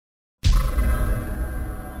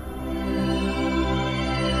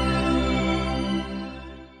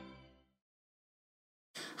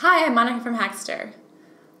Hi, I'm Monica from Hackster.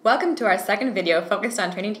 Welcome to our second video focused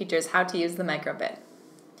on training teachers how to use the microbit.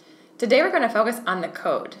 Today we're going to focus on the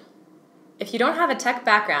code. If you don't have a tech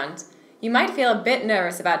background, you might feel a bit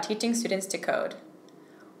nervous about teaching students to code.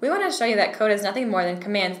 We want to show you that code is nothing more than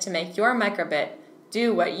commands to make your microbit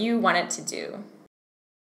do what you want it to do.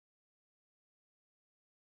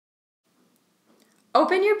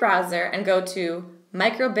 Open your browser and go to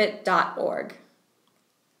microbit.org.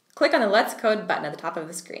 Click on the Let's Code button at the top of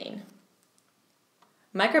the screen.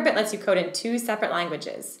 Microbit lets you code in two separate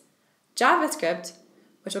languages, Javascript,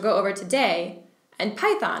 which we'll go over today, and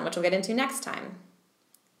Python, which we'll get into next time.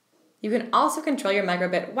 You can also control your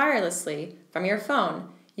microbit wirelessly from your phone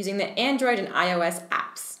using the Android and iOS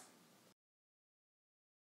apps.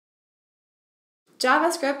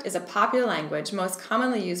 JavaScript is a popular language most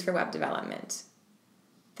commonly used for web development.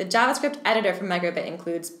 The JavaScript editor for microbit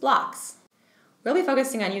includes blocks. We'll be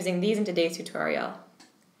focusing on using these in today's tutorial.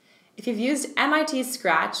 If you've used MIT's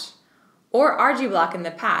Scratch or RGBlock in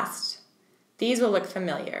the past, these will look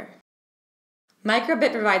familiar.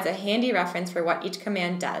 Microbit provides a handy reference for what each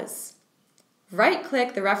command does.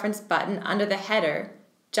 Right-click the reference button under the header,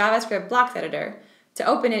 JavaScript Blocks Editor, to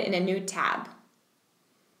open it in a new tab.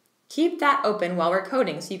 Keep that open while we're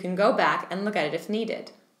coding so you can go back and look at it if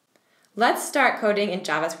needed. Let's start coding in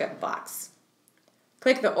JavaScript blocks.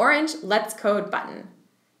 Click the orange Let's Code button.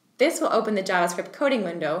 This will open the JavaScript coding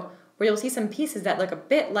window where you'll see some pieces that look a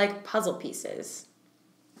bit like puzzle pieces.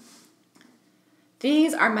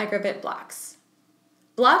 These are microbit blocks.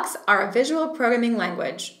 Blocks are a visual programming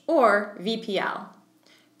language, or VPL.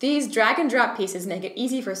 These drag and drop pieces make it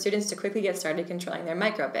easy for students to quickly get started controlling their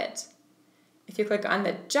microbit. If you click on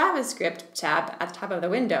the JavaScript tab at the top of the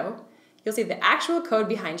window, you'll see the actual code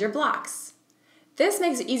behind your blocks. This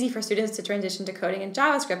makes it easy for students to transition to coding in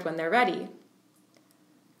JavaScript when they're ready.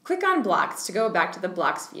 Click on Blocks to go back to the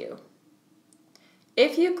Blocks view.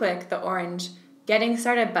 If you click the orange Getting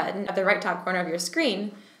Started button at the right top corner of your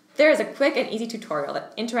screen, there is a quick and easy tutorial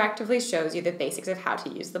that interactively shows you the basics of how to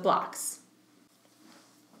use the blocks.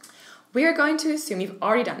 We are going to assume you've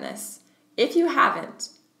already done this. If you haven't,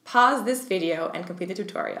 pause this video and complete the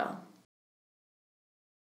tutorial.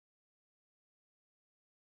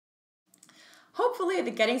 Hopefully,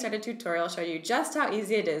 the Getting Started tutorial showed you just how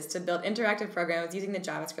easy it is to build interactive programs using the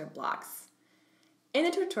JavaScript blocks. In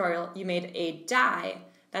the tutorial, you made a die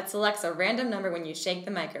that selects a random number when you shake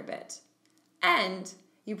the microbit. And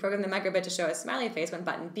you program the microbit to show a smiley face when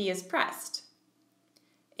button B is pressed.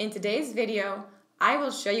 In today's video, I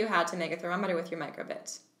will show you how to make a thermometer with your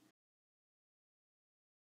microbit.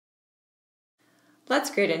 Let's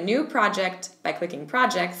create a new project by clicking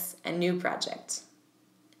Projects and New Project.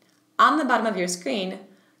 On the bottom of your screen,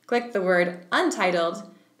 click the word Untitled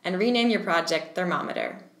and rename your project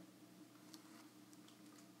Thermometer.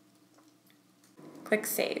 Click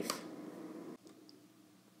Save.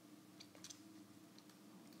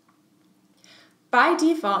 By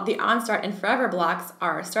default, the OnStart and Forever blocks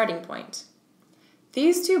are our starting point.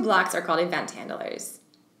 These two blocks are called event handlers.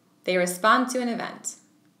 They respond to an event.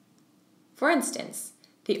 For instance,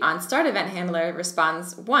 the OnStart event handler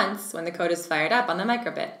responds once when the code is fired up on the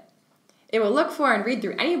microbit. It will look for and read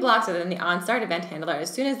through any blocks other than the OnStart event handler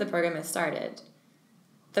as soon as the program is started.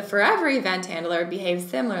 The Forever event handler behaves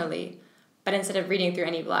similarly, but instead of reading through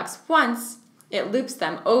any blocks once, it loops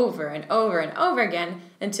them over and over and over again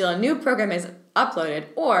until a new program is uploaded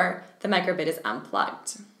or the microbit is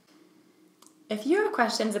unplugged. If you have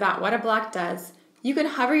questions about what a block does, you can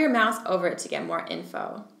hover your mouse over it to get more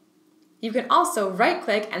info. You can also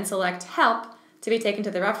right-click and select Help to be taken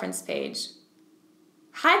to the reference page.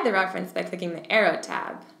 Hide the reference by clicking the Arrow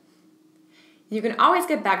tab. You can always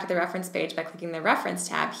get back to the reference page by clicking the Reference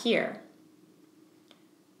tab here.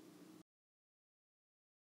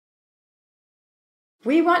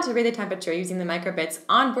 We want to read the temperature using the microbit's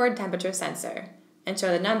onboard temperature sensor and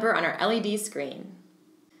show the number on our LED screen.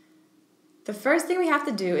 The first thing we have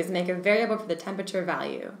to do is make a variable for the temperature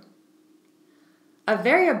value. A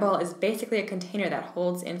variable is basically a container that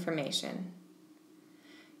holds information.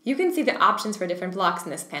 You can see the options for different blocks in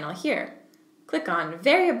this panel here. Click on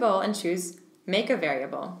Variable and choose Make a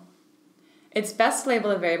Variable. It's best to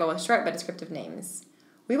label a variable with short but descriptive names.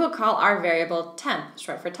 We will call our variable temp,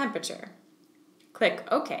 short for temperature. Click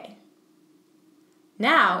OK.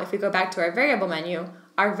 Now, if we go back to our variable menu,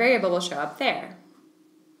 our variable will show up there.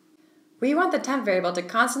 We want the temp variable to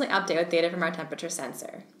constantly update with data from our temperature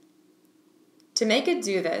sensor. To make it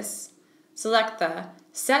do this, select the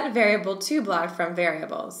Set Variable to block from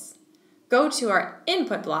Variables. Go to our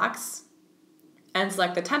Input blocks and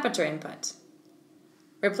select the temperature input.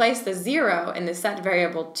 Replace the 0 in the Set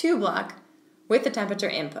Variable to block with the temperature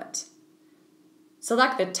input.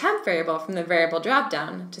 Select the temp variable from the variable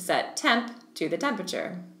dropdown to set temp to the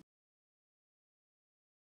temperature.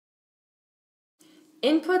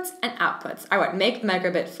 Inputs and outputs are what make the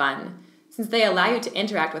microbit fun, since they allow you to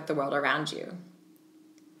interact with the world around you.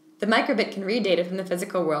 The microbit can read data from the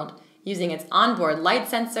physical world using its onboard light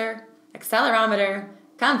sensor, accelerometer,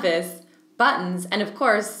 compass, buttons, and of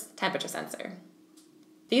course, temperature sensor.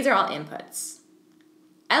 These are all inputs.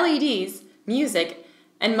 LEDs, music,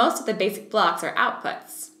 and most of the basic blocks are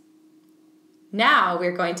outputs. Now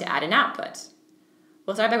we're going to add an output.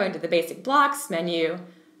 We'll start by going to the Basic Blocks menu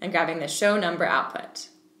and grabbing the Show Number output.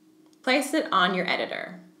 Place it on your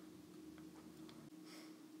editor.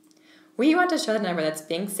 We want to show the number that's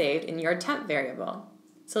being saved in your temp variable.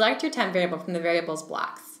 Select your temp variable from the variables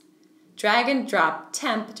blocks. Drag and drop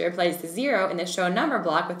temp to replace the 0 in the Show Number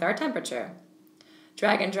block with our temperature.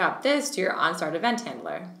 Drag and drop this to your OnStart event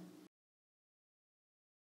handler.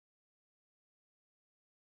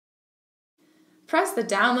 Press the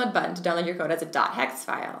Download button to download your code as a .hex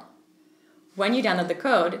file. When you download the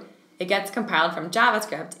code, it gets compiled from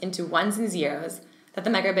JavaScript into ones and zeros that the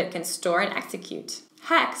microbit can store and execute.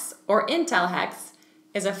 Hex, or Intel hex,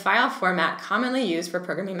 is a file format commonly used for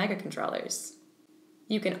programming microcontrollers.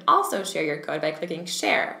 You can also share your code by clicking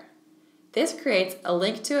Share. This creates a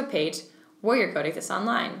link to a page where your code exists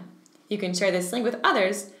online. You can share this link with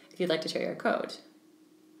others if you'd like to share your code.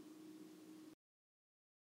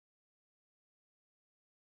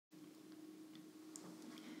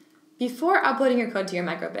 Before uploading your code to your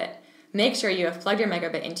microbit, make sure you have plugged your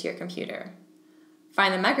microbit into your computer.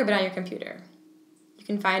 Find the microbit on your computer. You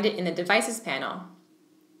can find it in the Devices panel.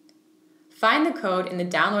 Find the code in the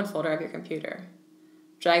Download folder of your computer.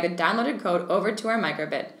 Drag the downloaded code over to our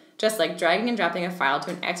microbit, just like dragging and dropping a file to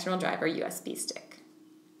an external drive or USB stick.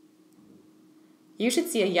 You should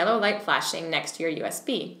see a yellow light flashing next to your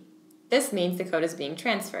USB. This means the code is being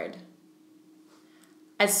transferred.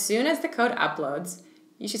 As soon as the code uploads,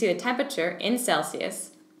 you should see the temperature in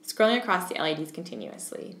Celsius scrolling across the LEDs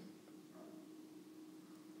continuously.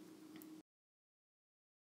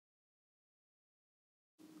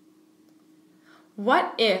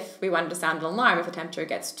 What if we wanted to sound an alarm if the temperature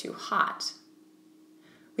gets too hot?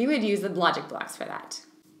 We would use the logic blocks for that.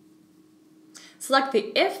 Select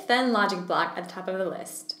the if-then logic block at the top of the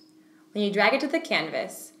list. When you drag it to the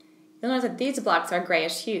canvas, you'll notice that these blocks are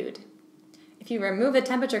grayish hued. If you remove the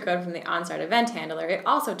temperature code from the OnStart event handler, it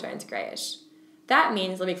also turns grayish. That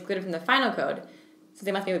means they'll be excluded from the final code, so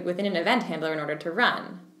they must be within an event handler in order to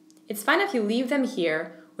run. It's fine if you leave them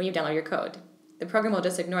here when you download your code. The program will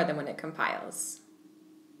just ignore them when it compiles.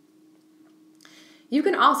 You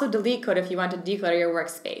can also delete code if you want to declutter your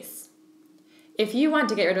workspace. If you want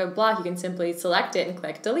to get rid of a block, you can simply select it and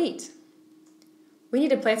click Delete. We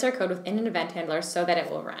need to place our code within an event handler so that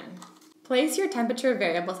it will run. Place your temperature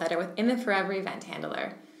variable setter within the forever event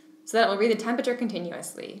handler so that it will read the temperature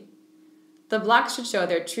continuously. The blocks should show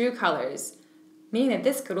their true colors, meaning that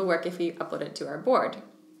this code will work if we upload it to our board.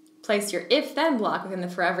 Place your if-then block within the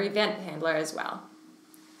forever event handler as well.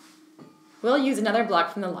 We'll use another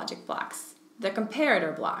block from the logic blocks, the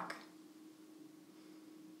comparator block.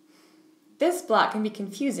 This block can be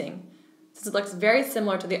confusing since it looks very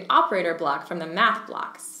similar to the operator block from the math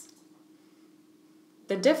blocks.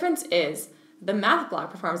 The difference is the math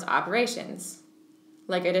block performs operations,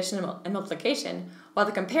 like addition and multiplication, while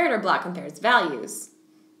the comparator block compares values.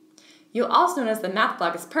 You'll also notice the math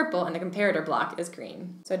block is purple and the comparator block is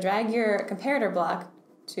green. So drag your comparator block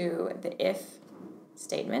to the if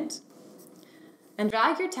statement and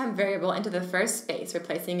drag your temp variable into the first space,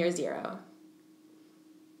 replacing your 0.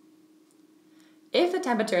 If the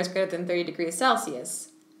temperature is greater than 30 degrees Celsius,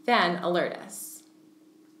 then alert us.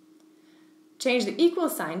 Change the equal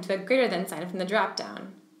sign to a greater than sign from the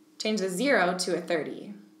dropdown. Change the 0 to a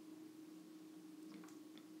 30.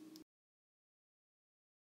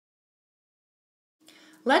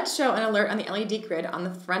 Let's show an alert on the LED grid on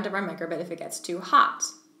the front of our microbit if it gets too hot.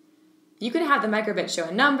 You can have the microbit show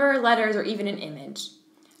a number, letters, or even an image.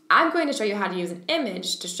 I'm going to show you how to use an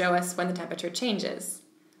image to show us when the temperature changes.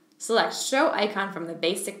 Select Show Icon from the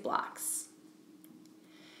basic blocks.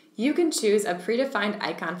 You can choose a predefined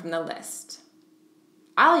icon from the list.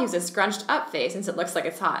 I'll use a scrunched up face since it looks like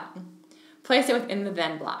it's hot. Place it within the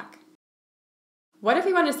then block. What if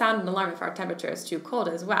we want to sound an alarm if our temperature is too cold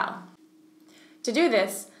as well? To do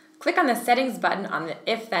this, click on the Settings button on the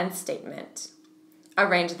if-then statement.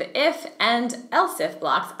 Arrange the if and else if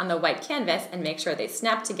blocks on the white canvas and make sure they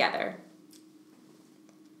snap together.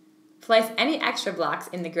 Place any extra blocks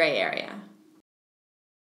in the gray area.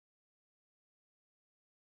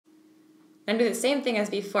 and do the same thing as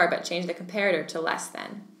before, but change the comparator to less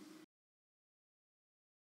than.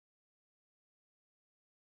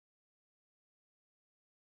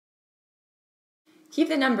 Keep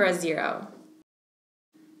the number as 0.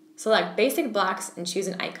 Select Basic Blocks and choose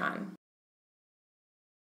an icon.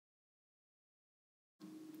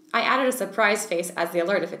 I added a surprise face as the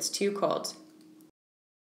alert if it's too cold.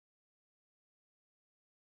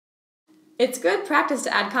 It's good practice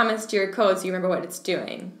to add comments to your code so you remember what it's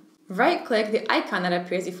doing. Right-click the icon that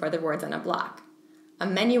appears before the words on a block. A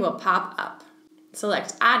menu will pop up.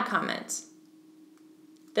 Select Add Comment.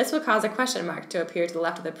 This will cause a question mark to appear to the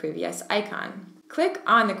left of the previous icon. Click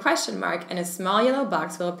on the question mark and a small yellow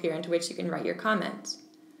box will appear into which you can write your comment.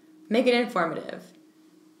 Make it informative.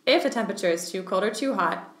 If the temperature is too cold or too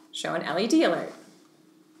hot, show an LED alert.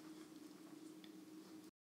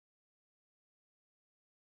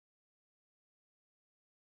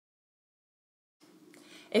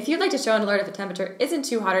 If you'd like to show an alert if the temperature isn't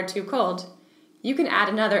too hot or too cold, you can add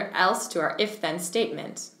another else to our if-then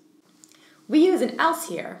statement. We use an else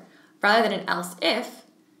here, rather than an else if,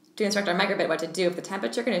 to instruct our microbit what to do if the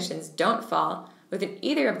temperature conditions don't fall within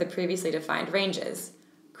either of the previously defined ranges,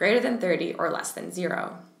 greater than 30 or less than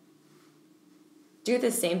 0. Do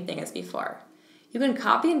the same thing as before. You can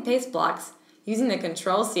copy and paste blocks using the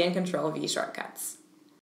Ctrl-C and Ctrl-V shortcuts.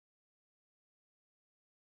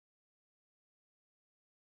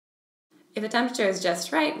 If the temperature is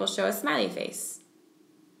just right, we'll show a smiley face.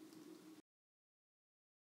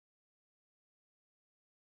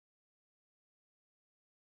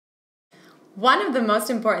 One of the most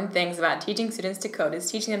important things about teaching students to code is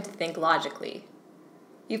teaching them to think logically.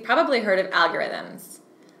 You've probably heard of algorithms.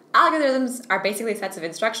 Algorithms are basically sets of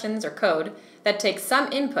instructions or code that takes some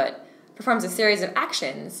input, performs a series of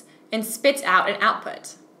actions, and spits out an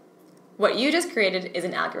output. What you just created is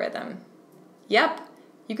an algorithm. Yep,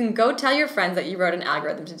 you can go tell your friends that you wrote an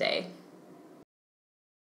algorithm today.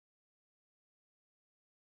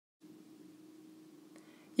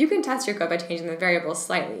 You can test your code by changing the variable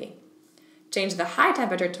slightly. Change the high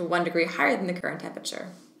temperature to 1 degree higher than the current temperature,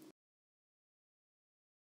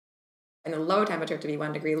 and the low temperature to be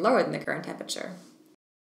 1 degree lower than the current temperature.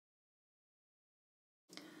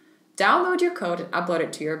 Download your code and upload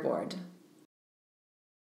it to your board.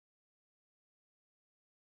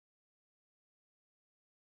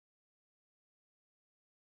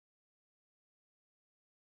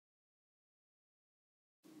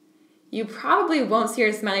 You probably won't see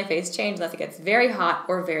your smiley face change unless it gets very hot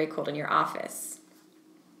or very cold in your office.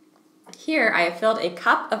 Here I have filled a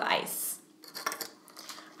cup of ice.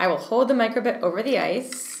 I will hold the microbit over the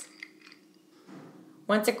ice.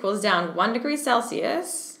 Once it cools down 1 degree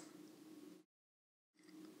Celsius,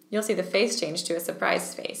 you'll see the face change to a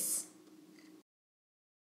surprise face.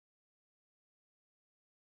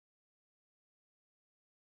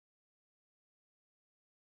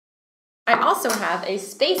 I also have a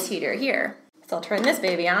space heater here. So I'll turn this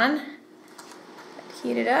baby on,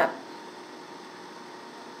 heat it up.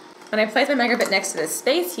 When I place my microbit next to the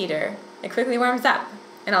space heater, it quickly warms up,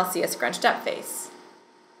 and I'll see a scrunched up face.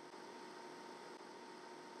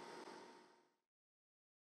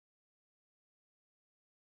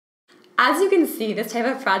 As you can see, this type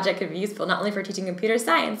of project can be useful not only for teaching computer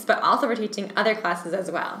science, but also for teaching other classes as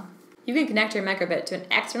well. You can connect your microbit to an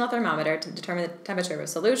external thermometer to determine the temperature of a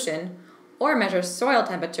solution, or measure soil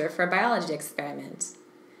temperature for a biology experiment.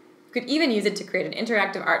 You could even use it to create an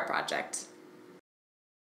interactive art project.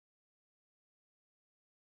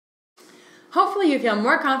 Hopefully you feel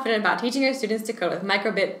more confident about teaching your students to code with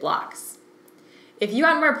microbit blocks. If you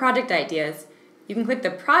want more project ideas, you can click the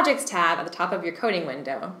Projects tab at the top of your coding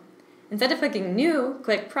window. Instead of clicking New,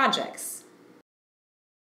 click Projects.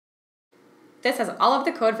 This has all of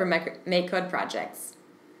the code for Make Code projects.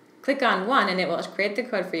 Click on one and it will create the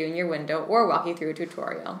code for you in your window or walk you through a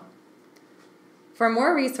tutorial. For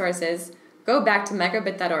more resources, go back to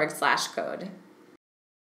microbit.org/code.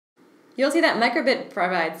 You'll see that Microbit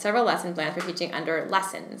provides several lesson plans for teaching under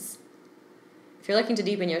Lessons. If you're looking to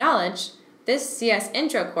deepen your knowledge, this CS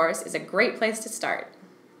Intro course is a great place to start.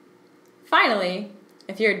 Finally,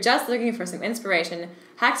 if you're just looking for some inspiration,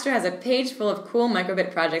 Hackster has a page full of cool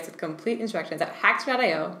microbit projects with complete instructions at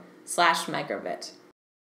Hackster.io/microbit.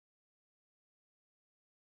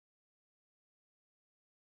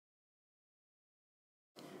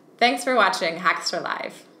 Thanks for watching Hackster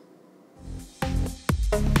Live.